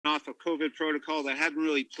off a COVID protocol that hadn't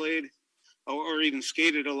really played or even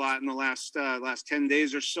skated a lot in the last 10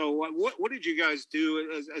 days or so. What did you guys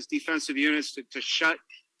do as defensive units to shut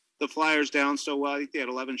the Flyers down so well? I think they had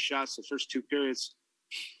 11 shots the first two periods.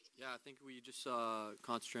 Yeah, I think we just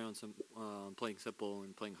concentrate on some playing simple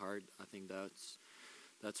and playing hard. I think that's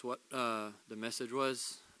what the message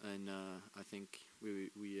was, and I think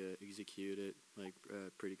we executed it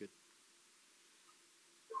pretty good.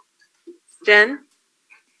 Jen?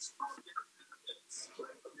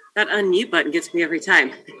 That unmute button gets me every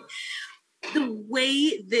time. The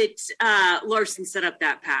way that Larson set up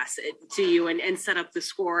that pass to you and set up the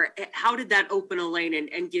score, how did that open a lane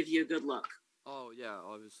and give you a good look? Oh, yeah,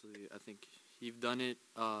 obviously. I think he's done it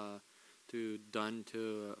to Dunn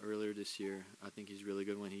earlier this year. I think he's really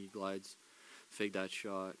good when he glides, fake that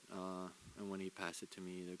shot, and when he passed it to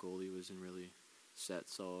me, the goalie wasn't really set,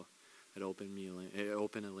 so it opened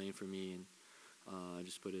a lane for me, and I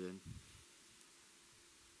just put it in.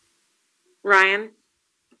 Ryan?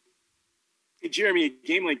 Hey, Jeremy, a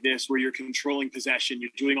game like this where you're controlling possession, you're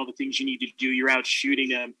doing all the things you need to do, you're out shooting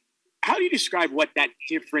them. How do you describe what that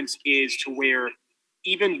difference is to where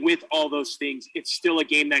even with all those things, it's still a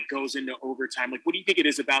game that goes into overtime? Like, what do you think it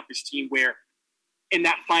is about this team where in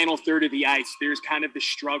that final third of the ice, there's kind of the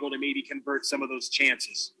struggle to maybe convert some of those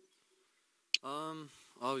chances?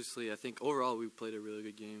 Obviously, I think overall we played a really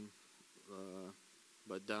good game.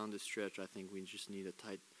 But down the stretch, I think we just need to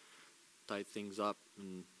tight things up.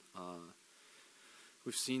 And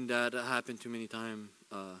we've seen that happen too many times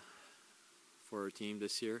for our team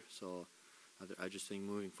this year. So I just think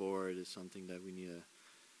moving forward is something that we need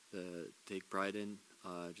to take pride in.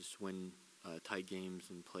 Just win tight games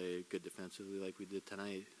and play good defensively like we did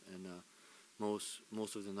tonight. And most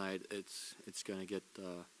of the night, it's gonna get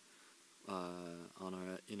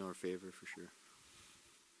in our favor for sure.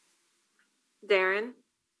 Darren?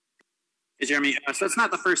 Hey, Jeremy. So it's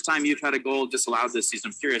not the first time you've had a goal disallowed this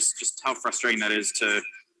season. I'm curious just how frustrating that is to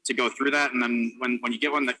go through that, and then when you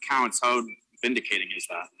get one that counts, how vindicating is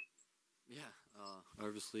that? Yeah,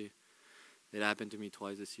 obviously it happened to me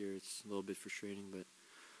twice this year. It's a little bit frustrating, but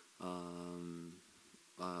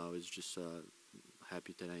I was just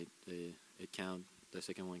happy tonight. It counted, the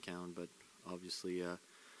second one counted, but obviously I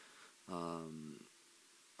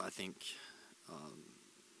think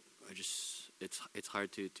it's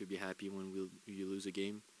hard to be happy when you lose a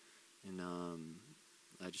game, and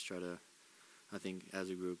I think as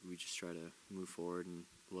a group we just try to move forward and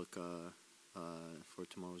look for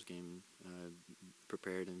tomorrow's game,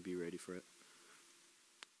 prepared and be ready for it.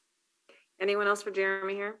 Anyone else for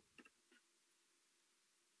Jeremy here?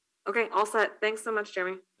 Okay, all set. Thanks so much,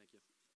 Jeremy.